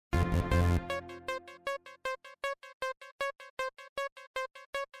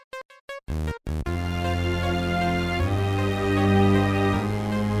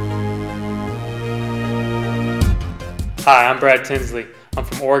Hi, I'm Brad Tinsley. I'm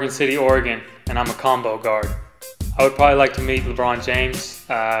from Oregon City, Oregon, and I'm a combo guard. I would probably like to meet LeBron James.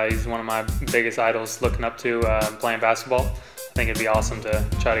 He's one of my biggest idols looking up to playing basketball. I think it'd be awesome to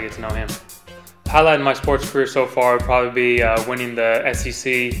try to get to know him. Highlight in my sports career so far would probably be winning the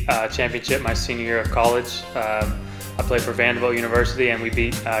SEC championship my senior year of college. I played for Vanderbilt University and we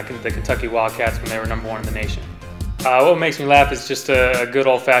beat the Kentucky Wildcats when they were #1 in the nation. What makes me laugh is just a good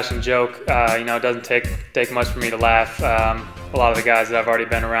old-fashioned joke. It doesn't take much for me to laugh. A lot of the guys that I've already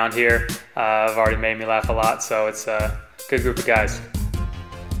been around here have already made me laugh a lot, so it's a good group of guys.